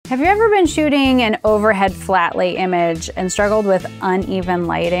Have you ever been shooting an overhead flat lay image and struggled with uneven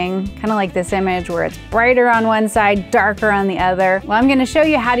lighting? Kind of like this image where it's brighter on one side, darker on the other. Well, I'm going to show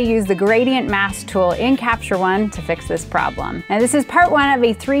you how to use the gradient mask tool in Capture One to fix this problem. Now, this is part one of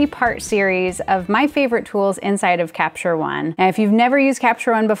a 3-part series of my favorite tools inside of Capture One. Now, if you've never used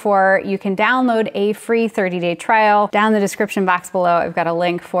Capture One before, you can download a free 30-day trial. Down in the description box below, I've got a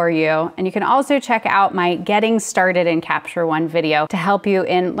link for you. And you can also check out my Getting Started in Capture One video to help you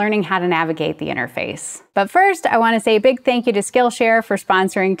in learning how to navigate the interface. But first, I want to say a big thank you to Skillshare for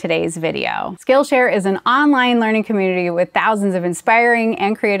sponsoring today's video. Skillshare is an online learning community with thousands of inspiring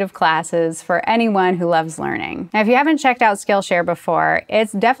and creative classes for anyone who loves learning. Now, if you haven't checked out Skillshare before,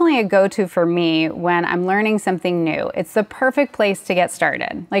 it's definitely a go-to for me when I'm learning something new. It's the perfect place to get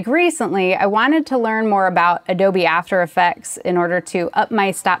started. Like recently, I wanted to learn more about Adobe After Effects in order to up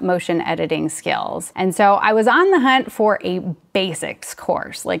my stop motion editing skills. And so I was on the hunt for a basics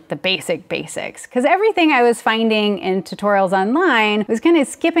course, like the basics, because everything I was finding in tutorials online was kind of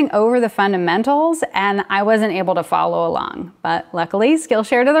skipping over the fundamentals and I wasn't able to follow along. But luckily,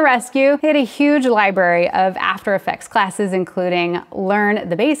 Skillshare to the rescue. They had a huge library of After Effects classes, including Learn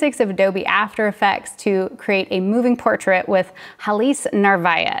the Basics of Adobe After Effects to create a moving portrait with Halis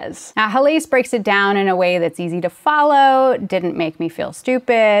Narvaez. Now, Halis breaks it down in a way that's easy to follow, didn't make me feel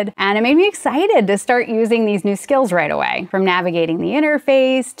stupid, and it made me excited to start using these new skills right away. From navigating the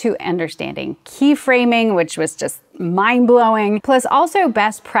interface to understanding keyframing, which was just mind-blowing, plus also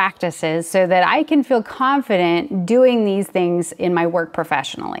best practices so that I can feel confident doing these things in my work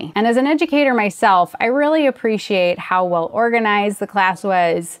professionally. And as an educator myself, I really appreciate how well organized the class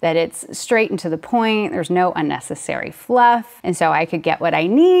was, that it's straight and to the point, there's no unnecessary fluff, and so I could get what I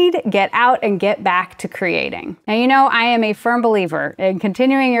need, get out, and get back to creating. Now, you know, I am a firm believer in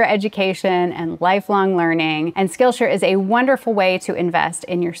continuing your education and lifelong learning, and Skillshare is a wonderful way to invest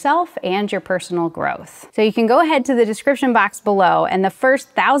in yourself and your personal growth. So you can go ahead to the description box below, and the first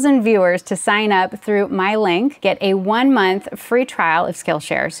 1,000 viewers to sign up through my link get a 1-month free trial of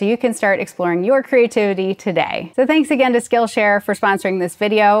Skillshare, so you can start exploring your creativity today. So thanks again to Skillshare for sponsoring this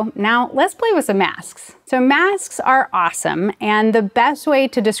video. Now let's play with some masks. So masks are awesome, and the best way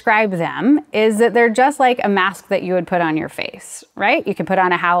to describe them is that they're just like a mask that you would put on your face, right? You can put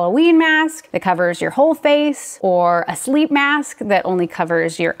on a Halloween mask that covers your whole face, or a sleep mask that only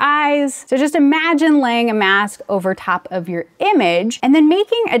covers your eyes. So just imagine laying a mask over top of your image and then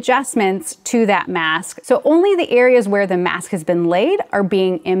making adjustments to that mask so only the areas where the mask has been laid are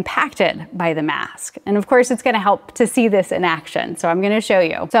being impacted by the mask. And of course, it's going to help to see this in action, so I'm going to show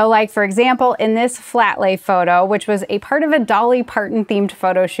you. So like, for example, in this flat lay photo, which was a part of a Dolly Parton themed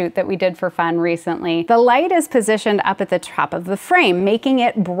photo shoot that we did for fun recently, the light is positioned up at the top of the frame, making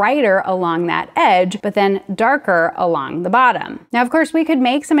it brighter along that edge, but then darker along the bottom. Now, of course, we could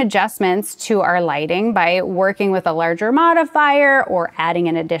make some adjustments to our lighting by working with a larger modifier, or adding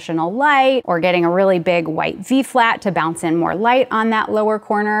an additional light, or getting a really big white V-flat to bounce in more light on that lower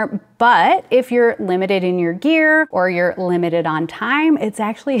corner. But if you're limited in your gear or you're limited on time, it's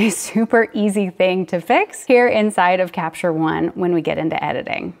actually a super easy thing to fix here inside of Capture One when we get into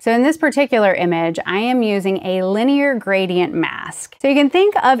editing. So in this particular image, I am using a linear gradient mask. So you can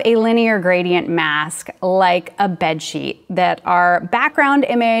think of a linear gradient mask like a bed sheet, that our background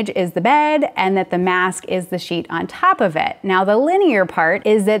image is the bed and that the mask is the sheet on top of it. Now, the linear part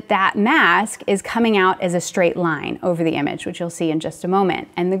is that that mask is coming out as a straight line over the image, which you'll see in just a moment.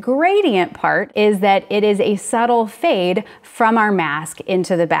 And the gradient part is that it is a subtle fade from our mask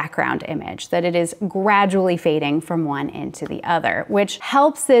into the background image, that it is gradually fading from one into the other, which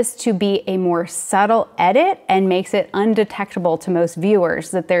helps this to be a more subtle edit and makes it undetectable to most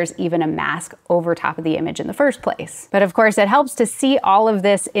viewers that there's even a mask over top of the image in the first place. But of course, it helps to see all of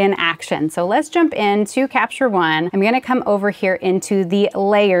this in action. So let's jump into Capture One. I'm going to come over here into the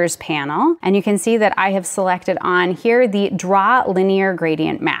Layers panel, and you can see that I have selected on here the Draw Linear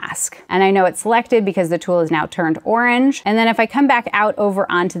Gradient Mask. And I know it's selected because the tool is now turned orange. And then if I come back out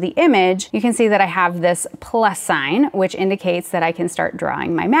over onto the image, you can see that I have this plus sign, which indicates that I can start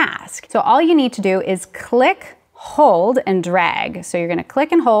drawing my mask. So all you need to do is click, hold, and drag. So you're going to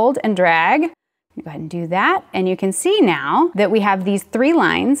click and hold and drag. Go ahead and do that, and you can see now that we have these 3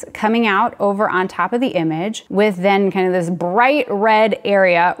 lines coming out over on top of the image, with then kind of this bright red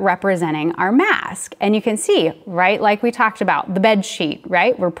area representing our mask. And you can see, right, like we talked about, the bed sheet,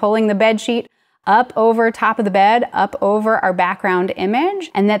 right? We're pulling the bed sheet up over top of the bed, up over our background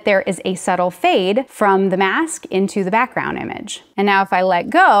image, and that there is a subtle fade from the mask into the background image. And now if I let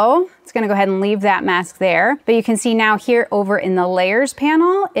go, it's gonna go ahead and leave that mask there, but you can see now here over in the layers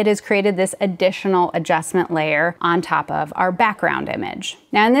panel, it has created this additional adjustment layer on top of our background image.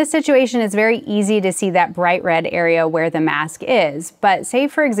 Now in this situation, it's very easy to see that bright red area where the mask is. But say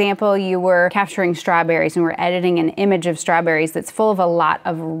for example, you were capturing strawberries and we're editing an image of strawberries that's full of a lot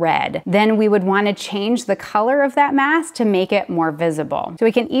of red. Then we would want to change the color of that mask to make it more visible. So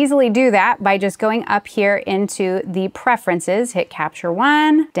we can easily do that by just going up here into the preferences, hit capture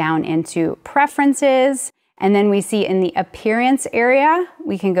one, down into preferences, and then we see in the appearance area,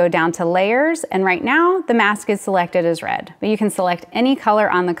 we can go down to layers, and right now the mask is selected as red. But you can select any color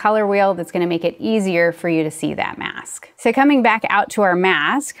on the color wheel that's gonna make it easier for you to see that mask. So coming back out to our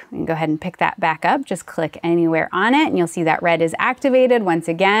mask, we can go ahead and pick that back up, just click anywhere on it, and you'll see that red is activated once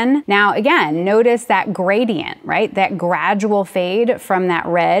again. Now again, notice that gradient, right? That gradual fade from that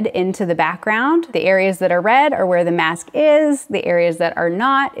red into the background. The areas that are red are where the mask is, the areas that are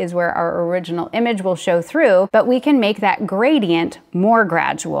not is where our original image will show through. But we can make that gradient more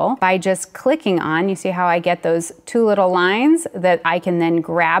gradual by just clicking on, you see how I get those two little lines that I can then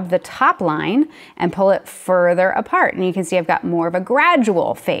grab the top line and pull it further apart. And you can see I've got more of a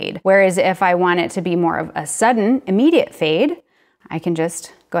gradual fade. Whereas if I want it to be more of a sudden, immediate fade, I can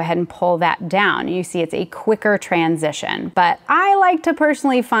just go ahead and pull that down. You see it's a quicker transition. But I like to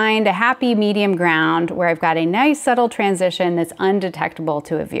personally find a happy medium ground where I've got a nice subtle transition that's undetectable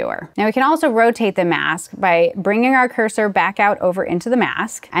to a viewer. Now we can also rotate the mask by bringing our cursor back out over into the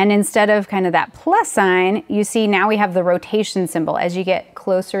mask. And instead of kind of that plus sign, you see now we have the rotation symbol as you get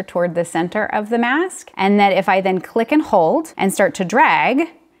closer toward the center of the mask. And that if I then click and hold and start to drag,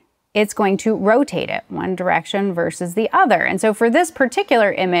 it's going to rotate it one direction versus the other. And so for this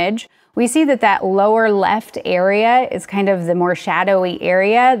particular image, we see that that lower left area is kind of the more shadowy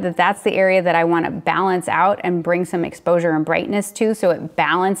area, that's the area that I want to balance out and bring some exposure and brightness to so it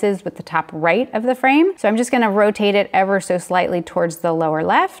balances with the top right of the frame. So I'm just going to rotate it ever so slightly towards the lower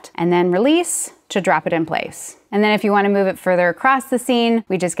left and then release to drop it in place. And then if you want to move it further across the scene,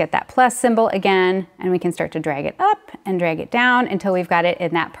 we just get that plus symbol again, and we can start to drag it up and drag it down until we've got it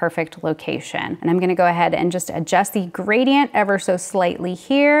in that perfect location. And I'm going to go ahead and just adjust the gradient ever so slightly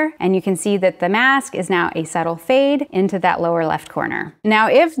here. And you can see that the mask is now a subtle fade into that lower left corner. Now,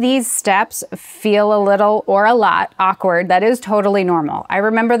 if these steps feel a little or a lot awkward, that is totally normal. I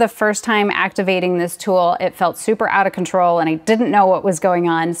remember the first time activating this tool, it felt super out of control and I didn't know what was going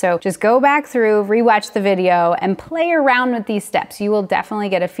on. So just go back through, rewatch the video, and play around with these steps. You will definitely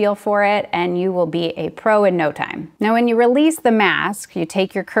get a feel for it and you will be a pro in no time. Now, when you release the mask, you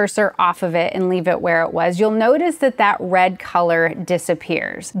take your cursor off of it and leave it where it was, you'll notice that that red color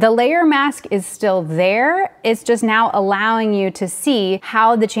disappears. The layer mask is still there. It's just now allowing you to see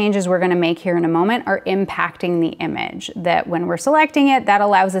how the changes we're gonna make here in a moment are impacting the image. That when we're selecting it, that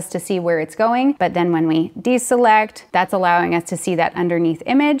allows us to see where it's going. But then when we deselect, that's allowing us to see that underneath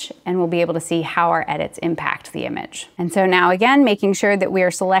image, and we'll be able to see how our edits impact the image. And so now again, making sure that we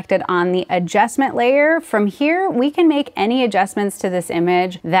are selected on the adjustment layer. From here, we can make any adjustments to this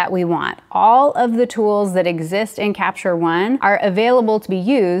image that we want. All of the tools that exist in Capture One are available to be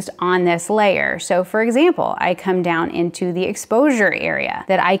used on this layer. So for example, I come down into the exposure area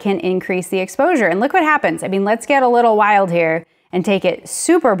that I can increase the exposure, and look what happens. I mean, let's get a little wild here and take it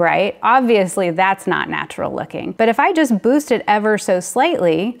super bright. Obviously that's not natural looking. But if I just boost it ever so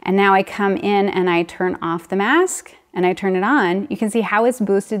slightly, and now I come in and I turn off the mask, and I turn it on, you can see how it's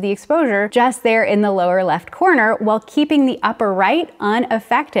boosted the exposure just there in the lower left corner while keeping the upper right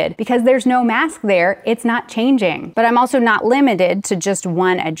unaffected. Because there's no mask there, it's not changing. But I'm also not limited to just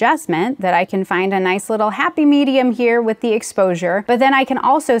one adjustment, that I can find a nice little happy medium here with the exposure. But then I can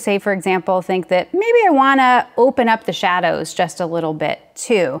also say, for example, think that maybe I wanna open up the shadows just a little bit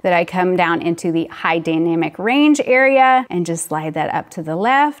too. That I come down into the high dynamic range area and just slide that up to the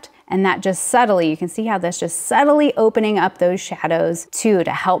left. And that just subtly, you can see how that's just subtly opening up those shadows too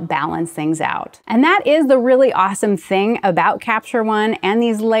to help balance things out. And that is the really awesome thing about Capture One and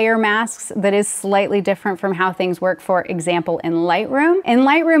these layer masks that is slightly different from how things work, for example, in Lightroom. In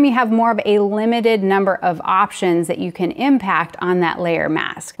Lightroom, you have more of a limited number of options that you can impact on that layer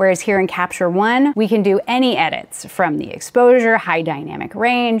mask. Whereas here in Capture One, we can do any edits from the exposure, high dynamic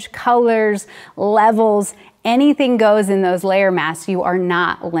range, colors, levels, anything goes in those layer masks. You are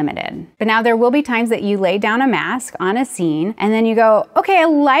not limited. But now there will be times that you lay down a mask on a scene and then you go, okay, I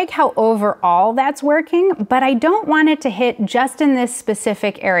like how overall that's working, but I don't want it to hit just in this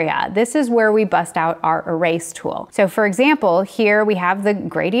specific area. This is where we bust out our erase tool. So for example, here we have the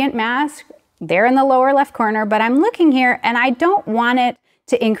gradient mask there in the lower left corner, but I'm looking here and I don't want it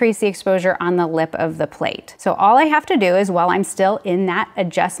to increase the exposure on the lip of the plate. So all I have to do is, while I'm still in that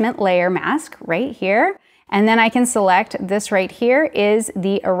adjustment layer mask right here, And then I can select this right here is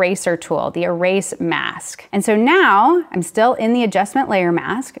the eraser tool, the erase mask. And so now I'm still in the adjustment layer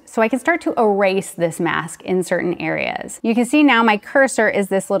mask, so I can start to erase this mask in certain areas. You can see now my cursor is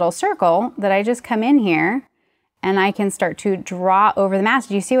this little circle that I just come in here and I can start to draw over the mask.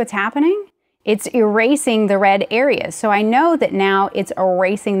 Do you see what's happening? It's erasing the red areas. So I know that now it's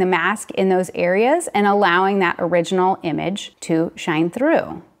erasing the mask in those areas and allowing that original image to shine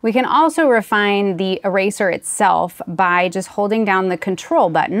through. We can also refine the eraser itself by just holding down the control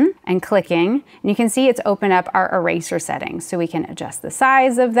button and clicking. And you can see it's opened up our eraser settings. So we can adjust the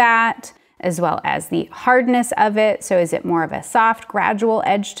size of that as well as the hardness of it. So is it more of a soft, gradual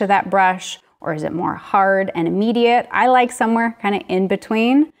edge to that brush, or is it more hard and immediate? I like somewhere kind of in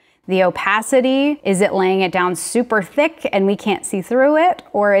between. The opacity, is it laying it down super thick and we can't see through it?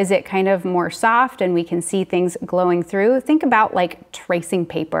 Or is it kind of more soft and we can see things glowing through? Think about like tracing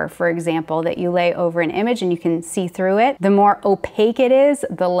paper, for example, that you lay over an image and you can see through it. The more opaque it is,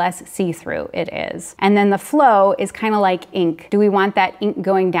 the less see-through it is. And then the flow is kind of like ink. Do we want that ink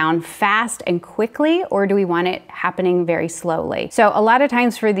going down fast and quickly, or do we want it happening very slowly? So a lot of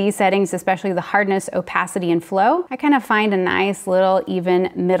times for these settings, especially the hardness, opacity, and flow, I kind of find a nice little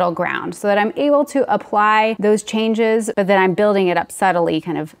even middle ground so that I'm able to apply those changes, but then I'm building it up subtly,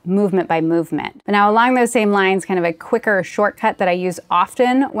 kind of movement by movement. But now along those same lines, kind of a quicker shortcut that I use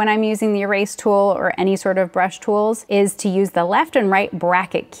often when I'm using the erase tool or any sort of brush tools is to use the left and right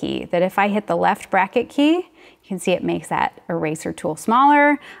bracket key. That if I hit the left bracket key, you can see it makes that eraser tool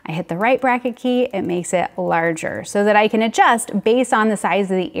smaller. I hit the right bracket key, it makes it larger so that I can adjust based on the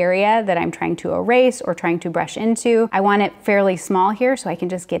size of the area that I'm trying to erase or trying to brush into. I want it fairly small here so I can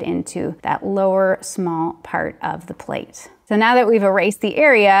just get into that lower small part of the plate. So now that we've erased the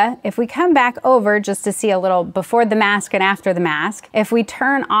area, if we come back over just to see a little before the mask and after the mask, if we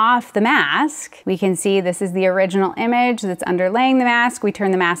turn off the mask, we can see this is the original image that's underlaying the mask. We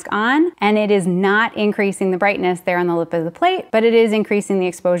turn the mask on and it is not increasing the brightness there on the lip of the plate, but it is increasing the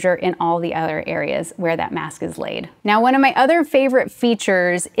exposure in all the other areas where that mask is laid. Now, one of my other favorite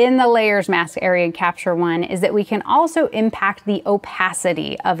features in the layers mask area in Capture One is that we can also impact the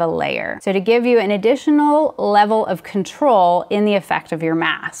opacity of a layer. So to give you an additional level of control in the effect of your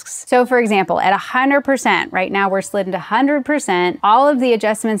masks. So for example, at 100%, right now we're slid into 100%, all of the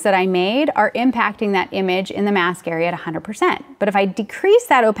adjustments that I made are impacting that image in the mask area at 100%. But if I decrease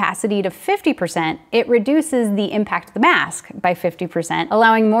that opacity to 50%, it reduces the impact of the mask by 50%,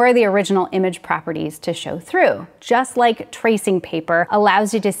 allowing more of the original image properties to show through. Just like tracing paper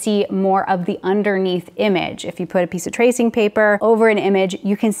allows you to see more of the underneath image. If you put a piece of tracing paper over an image,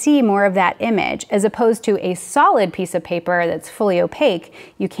 you can see more of that image, as opposed to a solid piece of paper that's fully opaque,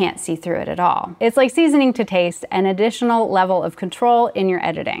 you can't see through it at all. It's like seasoning to taste, an additional level of control in your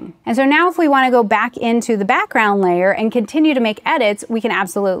editing. And so now if we want to go back into the background layer and continue to make edits, we can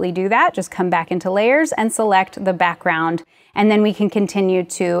absolutely do that. Just come back into layers and select the background, and then we can continue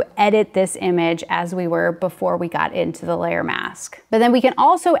to edit this image as we were before we got into the layer mask. But then we can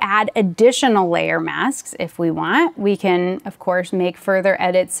also add additional layer masks if we want. We can, of course, make further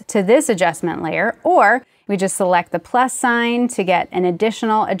edits to this adjustment layer, or we just select the plus sign to get an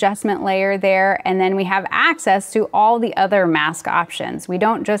additional adjustment layer there, and then we have access to all the other mask options. We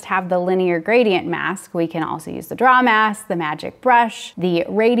don't just have the linear gradient mask, we can also use the draw mask, the magic brush, the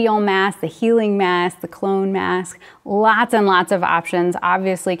radial mask, the healing mask, the clone mask, lots and lots of options.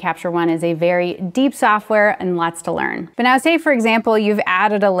 Obviously, Capture One is a very deep software and lots to learn. But now say, for example, you've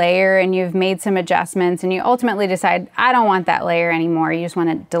added a layer and you've made some adjustments and you ultimately decide, I don't want that layer anymore. You just want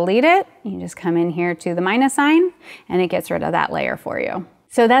to delete it. You just come in here to the minus sign and it gets rid of that layer for you.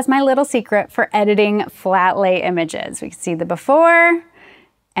 So that's my little secret for editing flat lay images. We can see the before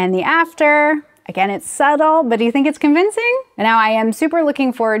and the after. Again, it's subtle, but do you think it's convincing? And now I am super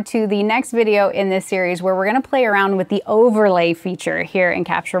looking forward to the next video in this series where we're gonna play around with the overlay feature here in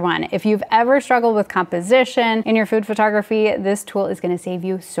Capture One. If you've ever struggled with composition in your food photography, this tool is gonna save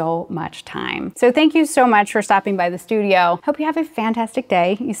you so much time. So thank you so much for stopping by the studio. Hope you have a fantastic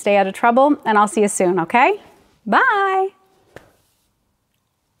day. You stay out of trouble, and I'll see you soon, okay? Bye.